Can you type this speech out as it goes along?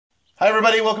Hi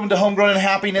everybody, welcome to Homegrown and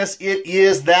Happiness. It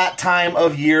is that time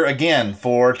of year again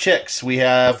for chicks. We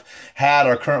have had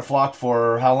our current flock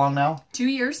for how long now? 2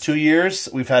 years. 2 years.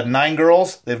 We've had 9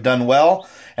 girls. They've done well.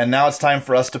 And now it's time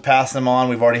for us to pass them on.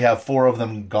 We've already have 4 of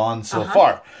them gone so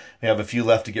far. We have a few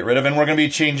left to get rid of, and we're going to be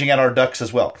changing out our ducks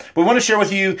as well. But we want to share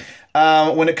with you,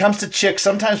 when it comes to chicks,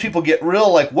 sometimes people get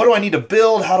real like, what do I need to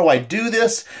build? How do I do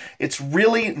this? It's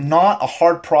really not a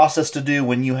hard process to do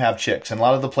when you have chicks. And a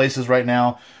lot of the places right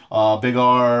now, Big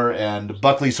R and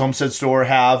Buckley's Homestead Store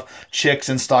have chicks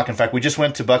in stock. In fact, we just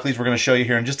went to Buckley's. We're going to show you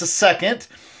here in just a second.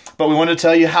 But we want to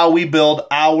tell you how we build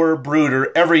our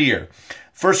brooder every year.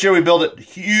 First year we build it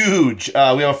huge. We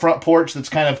have a front porch that's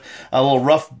kind of a little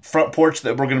rough front porch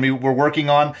that we're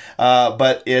working on,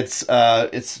 but it's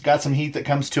got some heat that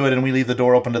comes to it, and we leave the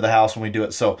door open to the house when we do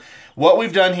it. So what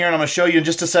we've done here, and I'm going to show you in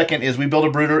just a second, is we built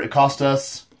a brooder. It cost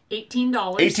us $18.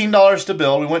 $18 to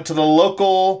build. We went to the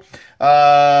local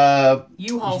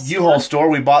U-Haul store.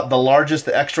 We bought the largest,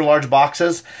 the extra large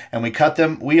boxes, and we cut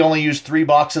them. We only used 3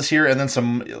 boxes here, and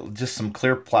then just some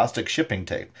clear plastic shipping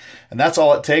tape. And that's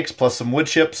all it takes, plus some wood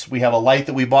chips. We have a light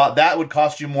that we bought. That would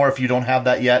cost you more if you don't have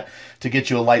that yet to get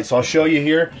you a light. So I'll show you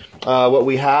here what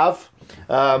we have.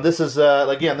 This is,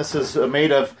 again, this is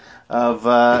made of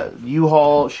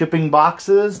U-Haul shipping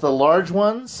boxes, the large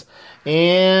ones.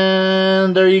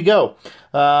 And there you go.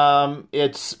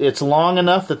 It's long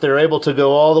enough that they're able to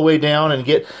go all the way down and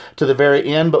get to the very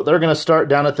end, but they're going to start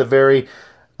down at the very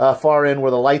far end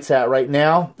where the light's at right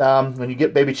now. When you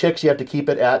get baby chicks, you have to keep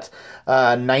it at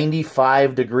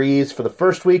 95 degrees for the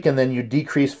first week, and then you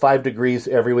decrease 5 degrees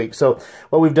every week. So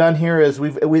what we've done here is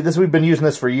we've been using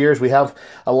this for years. We have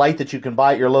a light that you can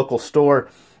buy at your local store.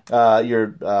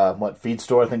 Your feed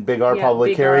store, I think Big R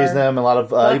probably carries them. A lot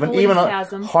of even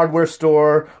a hardware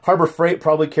store, Harbor Freight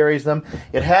probably carries them.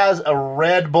 It has a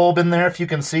red bulb in there, if you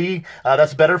can see.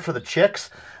 That's better for the chicks.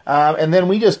 And then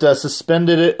we just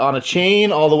suspended it on a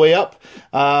chain all the way up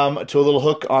to a little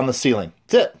hook on the ceiling.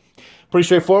 That's it. Pretty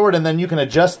straightforward, and then you can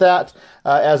adjust that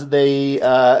as they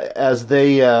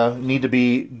need to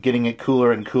be getting it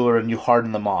cooler and cooler, and you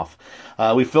harden them off.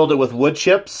 We filled it with wood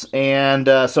chips, and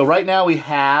so right now we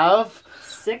have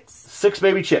 6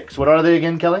 baby chicks. What are they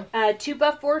again, Kelly? 2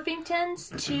 Buff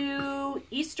Orpingtons, 2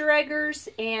 Easter Eggers,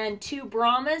 and 2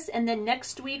 Brahmas. And then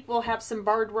next week we'll have some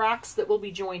Barred Rocks that will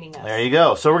be joining us. There you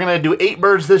go. So we're going to do 8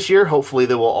 birds this year. Hopefully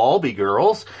they will all be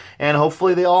girls, and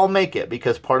hopefully they all make it,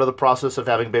 because part of the process of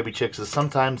having baby chicks is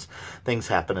sometimes things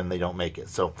happen and they don't make it.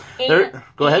 So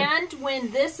go ahead. And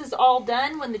when this is all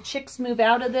done, when the chicks move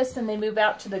out of this and they move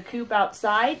out to the coop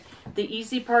outside, the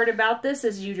easy part about this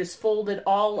is you just fold it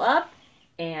all up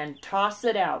and toss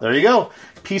it out. There you go.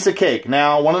 Piece of cake.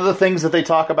 Now, one of the things that they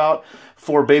talk about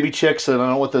for baby chicks, and I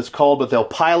don't know what that's called, but they'll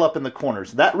pile up in the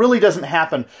corners. That really doesn't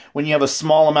happen when you have a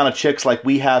small amount of chicks like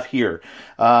we have here.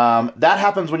 That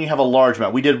happens when you have a large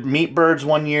amount. We did meat birds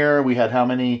one year. We had how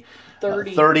many?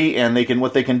 30, and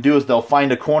what they can do is they'll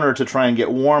find a corner to try and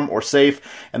get warm or safe,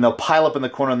 and they'll pile up in the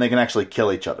corner, and they can actually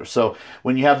kill each other. So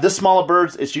when you have this small of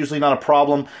birds, it's usually not a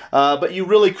problem, but you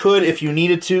really could, if you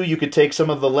needed to, you could take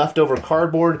some of the leftover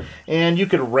cardboard, and you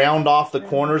could round off the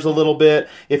corners a little bit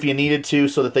if you needed to,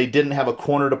 so that they didn't have a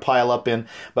corner to pile up in.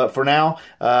 But for now,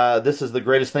 this is the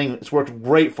greatest thing. It's worked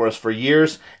great for us for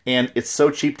years, and it's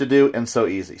so cheap to do and so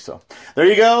easy. So there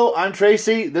you go. I'm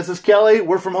Tracy. This is Kelly.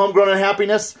 We're from Homegrown and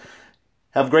Happiness.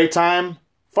 Have a great time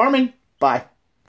farming. Bye.